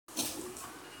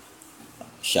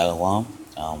Shalom,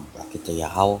 Rakita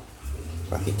Yahawah,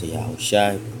 Rakita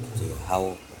Yahawashi, Rakita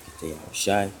Yahawah, Rakita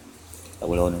Yahawashi. I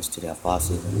will honors to the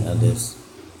apostles and elders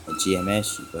of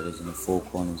GMS, you brothers in the four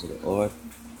corners of the earth,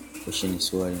 pushing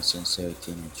this word in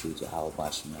sincerity and truth, Yahawah,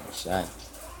 bahasham, Yahawashi.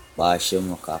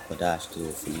 Bahasham, Makakwadash, to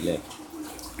the free elect.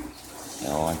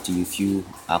 Now, unto you few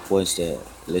upwards there,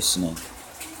 listening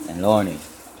and learning.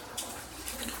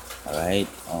 Alright,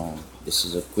 this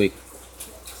is a quick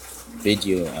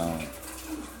video.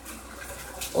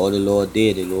 All the Lord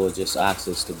did, the Lord just asked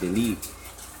us to believe,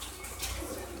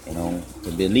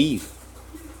 to believe,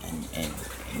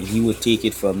 and He would take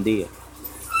it from there.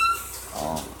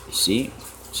 You see,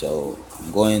 so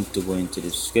I'm going to go into the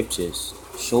scriptures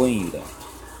showing you that.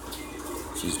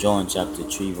 This is John chapter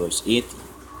 3, verse 18.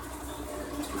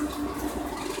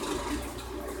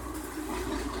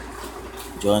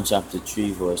 John chapter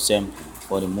 3, verse 17.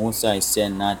 For the Most High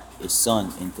sent not His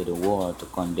Son into the world to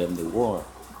condemn the world,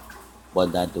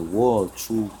 but that the world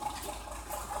through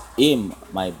Him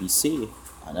might be saved.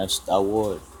 And that's that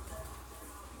word.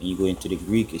 When you go into the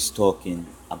Greek, it's talking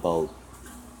about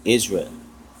Israel.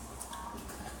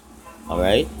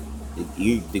 Alright?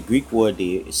 The Greek word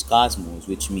there is cosmos,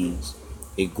 which means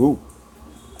a group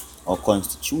or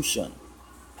constitution.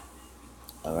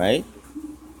 Alright?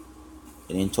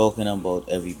 It ain't talking about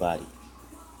everybody.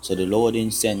 So the Lord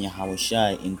didn't send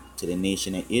Yahawashi into the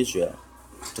nation of Israel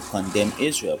to condemn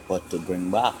Israel, but to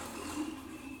bring back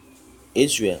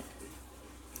Israel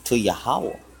to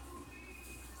Yahawah.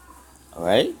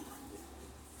 Alright?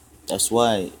 That's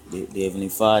why the Heavenly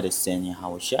Father sent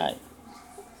Yahawashi.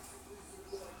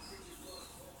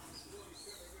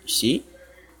 See?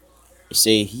 It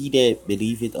say, he that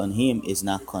believeth on him is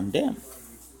not condemned.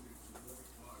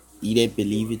 He that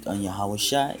believeth on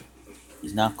Yahawashi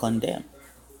is not condemned.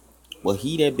 But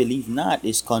he that believe not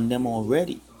is condemned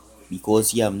already,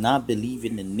 because he have not believed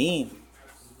in the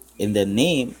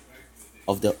name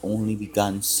of the only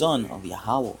begotten Son of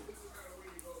Yahawah.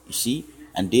 You see?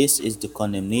 And this is the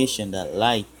condemnation, that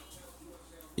light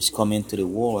is coming to the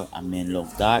world, and men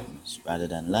love darkness rather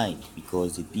than light,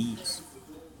 because the deeds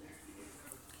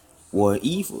were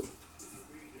evil.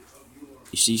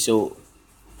 You see, so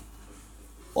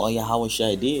all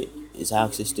Yahawashi did is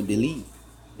ask us to believe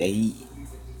that he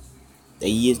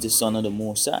is the Son of the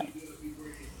Most High.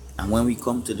 And when we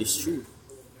come to this truth,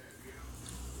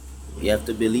 we have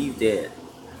to believe that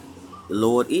the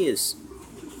Lord is,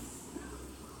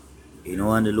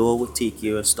 and the Lord will take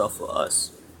care of stuff for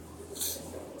us.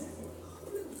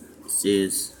 It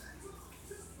says,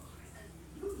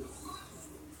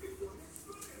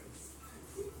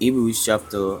 Hebrews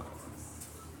chapter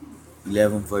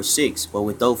 11, verse 6, but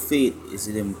without faith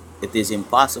it is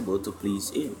impossible to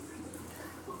please Him.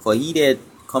 For he that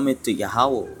cometh to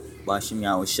Yahawah, bahasham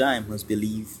Yahawashi, must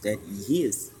believe that He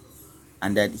is,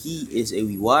 and that He is a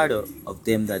rewarder of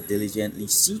them that diligently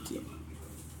seek Him.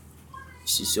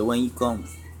 See, so when you come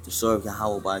to serve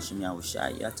Yahawah, bahasham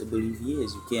Yahawashi, you have to believe He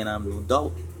is. You can't have no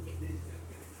doubt.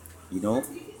 You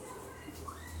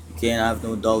can't have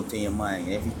no doubt in your mind.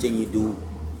 Everything you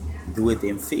do it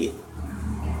in faith.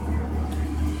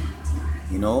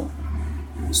 The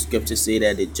scriptures say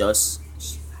that the just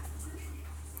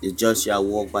shall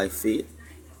walk by faith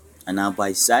and not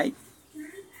by sight.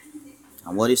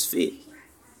 And what is faith?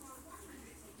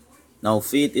 Now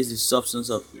faith is the substance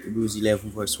of, Hebrews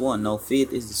 11 verse 1. Now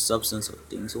faith is the substance of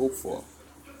things hoped for,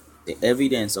 the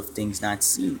evidence of things not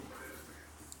seen.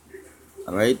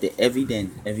 Alright, the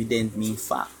evident means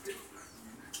fact.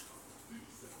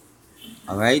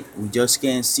 Alright, we just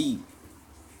can't see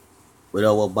with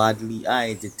our bodily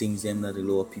eyes the things that the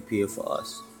Lord prepared for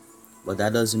us. But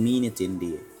that doesn't mean it in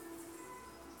there.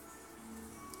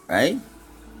 Right?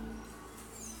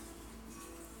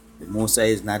 The Most High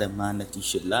is not a man that He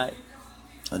should lie,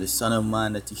 or the Son of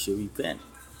Man that He should repent.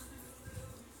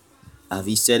 Have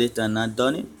He said it and not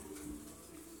done it?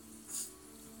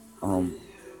 Go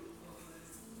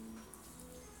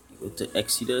to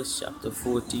Exodus chapter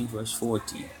 14, verse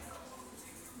 14.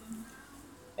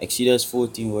 Exodus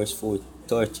 14, verse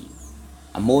 30.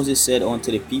 And Moses said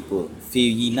unto the people,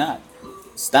 fear ye not,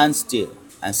 stand still,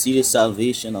 and see the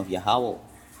salvation of Yahawah,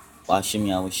 bahasham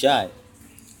Yahawashi,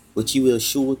 which He will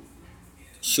show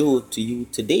to you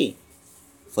today.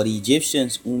 For the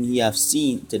Egyptians whom ye have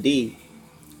seen today,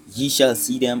 ye shall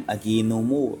see them again no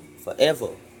more, forever.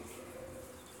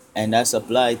 And that's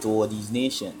applied to all these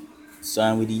nations,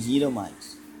 starting with the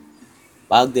Edomites.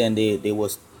 Back then,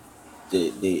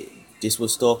 this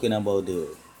was talking about the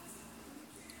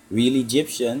real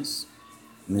Egyptians,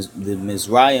 the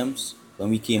Mizraims, when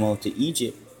we came out to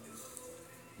Egypt.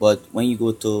 But when you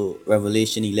go to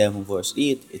Revelation 11 verse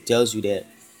 8, it tells you that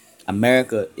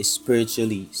America is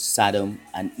spiritually Sodom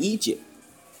and Egypt.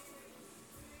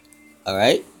 All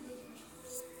right?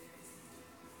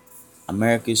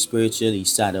 America is spiritually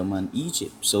Sodom and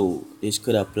Egypt. So this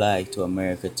could apply to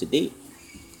America today.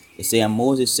 It says, and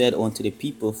Moses said unto the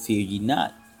people, fear ye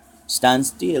not. Stand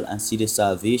still and see the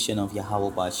salvation of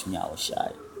Yahawah bahasham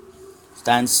Yahawashi.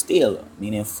 Stand still,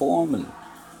 meaning formally,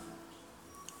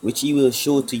 which he will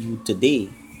show to you today.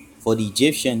 For the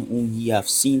Egyptian whom ye have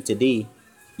seen today,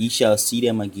 ye shall see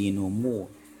them again no more,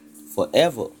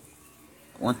 forever.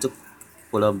 I want to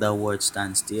pull up that word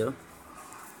stand still.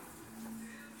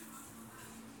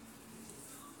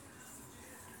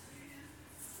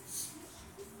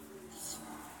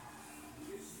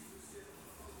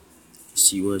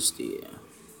 See what's there.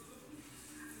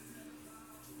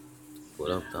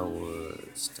 Pull up that word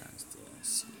stand still.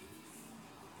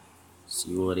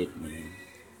 See what it means.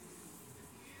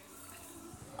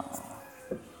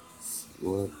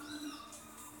 What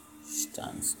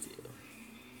stand still.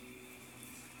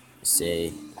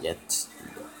 Say yet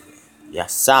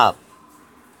yasab.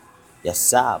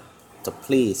 Yasab. To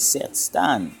place, set,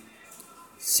 stand.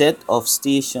 Set of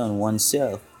station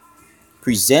oneself.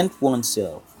 Present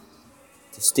oneself.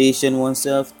 To station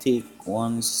oneself, take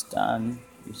one stand,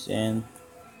 present.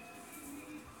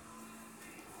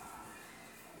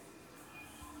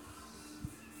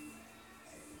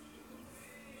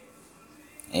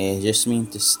 It just means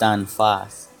to stand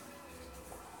fast.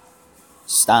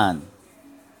 Stand.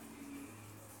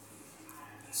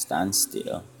 Stand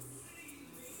still.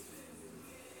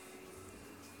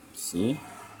 See?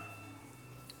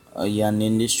 Yeah, and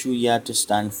in this truth, you have to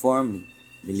stand firmly,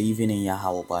 believing in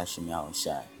Yahawah bahasham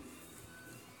Yahawashi.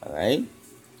 Alright?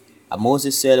 And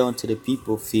Moses said unto the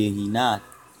people, fear ye not.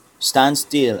 Stand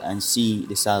still and see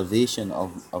the salvation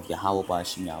of Yahawah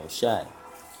bahasham Yahawashi,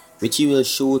 which he will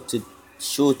show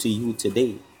to you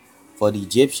today. For the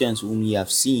Egyptians whom ye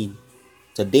have seen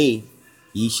today,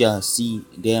 ye shall see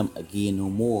them again no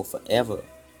more forever.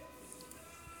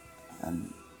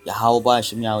 And Yahawah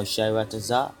bahasham Yahawashi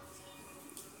Ratazah.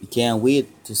 We can't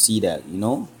wait to see that,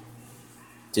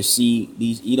 to see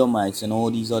these Edomites and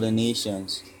all these other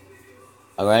nations,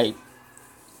 all right,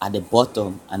 at the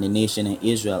bottom, and the nation of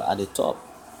Israel at the top.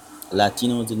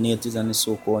 Latinos, the natives, and the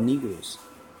so-called Negroes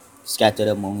scattered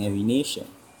among every nation.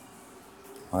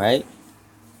 All right.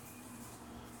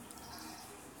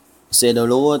 Say the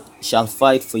Lord shall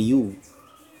fight for you,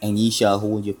 and ye shall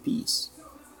hold your peace.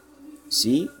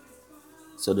 See,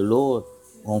 so the Lord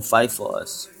won't fight for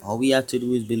us. All we have to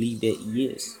do is believe that He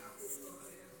is,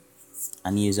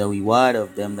 and He is a reward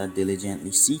of them that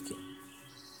diligently seek Him.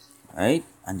 All right,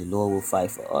 and the Lord will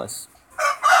fight for us.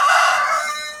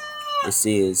 It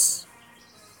says,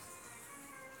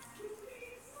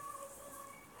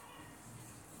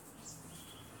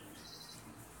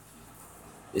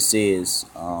 it says,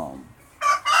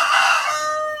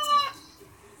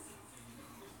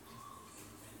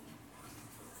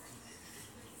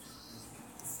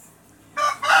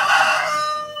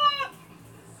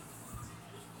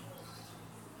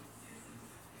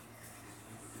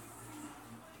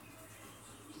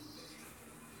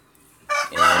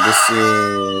 yeah, this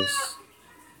is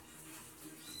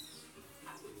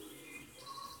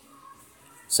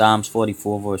Psalms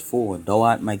 44 verse 4. Thou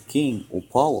art my king, O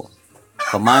power.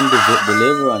 Command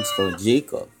deliverance for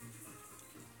Jacob.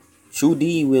 Through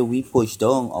thee will we push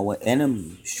down our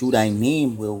enemy. Through thy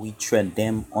name will we tread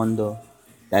them under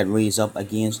that raise up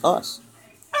against us.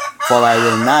 For I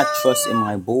will not trust in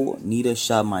my bow, neither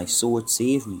shall my sword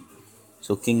save me.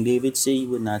 So King David said he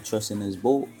would not trust in his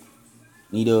bow,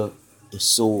 neither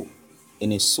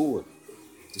in his sword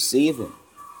to save him.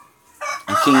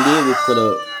 And King David could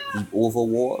have leaped over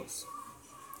walls.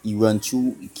 He run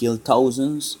through, he killed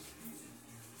thousands.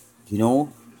 He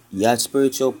had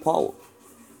spiritual power.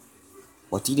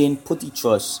 But he didn't put his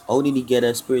trust. How did he get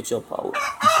that spiritual power?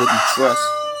 He put his trust,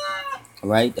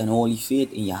 right, and holy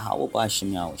faith in Yahawah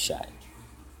bahasham Yahawashi.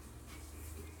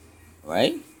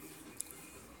 Right?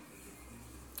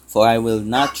 For I will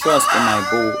not trust in my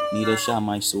bow, neither shall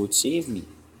my sword save me.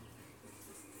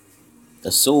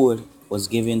 The sword was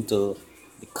given to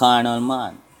the carnal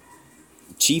man.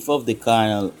 The chief of the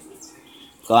carnal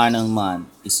man,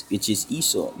 which is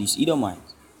Esau, these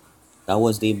Edomites. That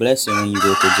was their blessing when you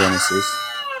go to Genesis.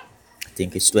 I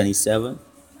think it's 27.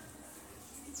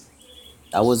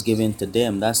 That was given to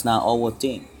them. That's not our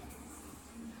thing.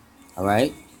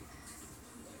 Alright?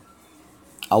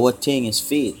 Our thing is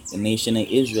faith. The nation of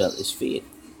Israel is faith.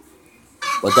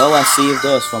 But thou hast saved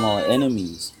us from our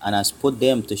enemies, and hast put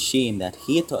them to shame that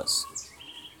hate us.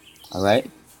 Alright?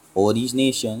 All these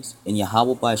nations in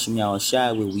Yahawah bahasham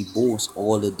Yahawashi will we boast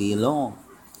all the day long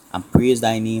and praise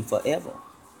thy name forever.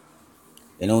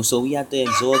 So we have to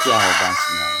exalt Yahawah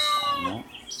bahasham Yahawashi.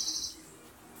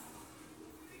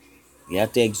 We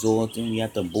have to exalt him, we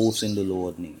have to boast in the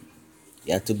Lord's name.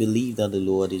 You have to believe that the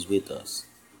Lord is with us.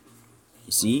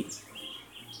 You see,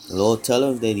 the Lord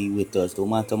tells us that He with us, no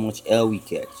matter how much hell we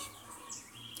catch.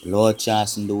 The Lord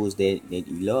chastens those that He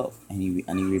loves, and He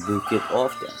rebuke it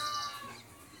often.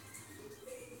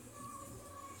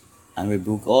 And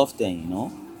rebuke often.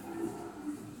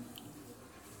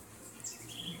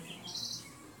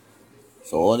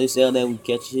 So all this hell that we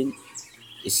catching,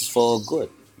 this is for our good.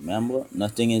 Remember,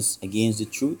 nothing is against the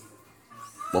truth,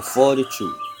 but for the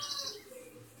truth.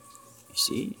 You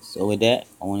see? So with that,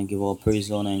 I want to give all praise,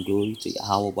 honor, and glory to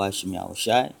Yahawah bahasham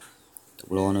Yahawashi, to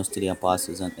belong us to the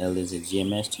apostles and elders at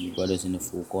GMS, to you brothers in the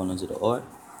four corners of the earth,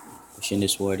 pushing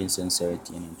this word in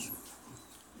sincerity and in truth.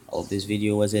 I hope this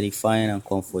video was edifying and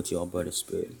comfort your brother's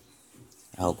spirit.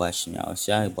 Yahawashi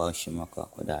Yahawashi, bahasham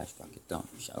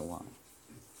Yahawashi, Shalom.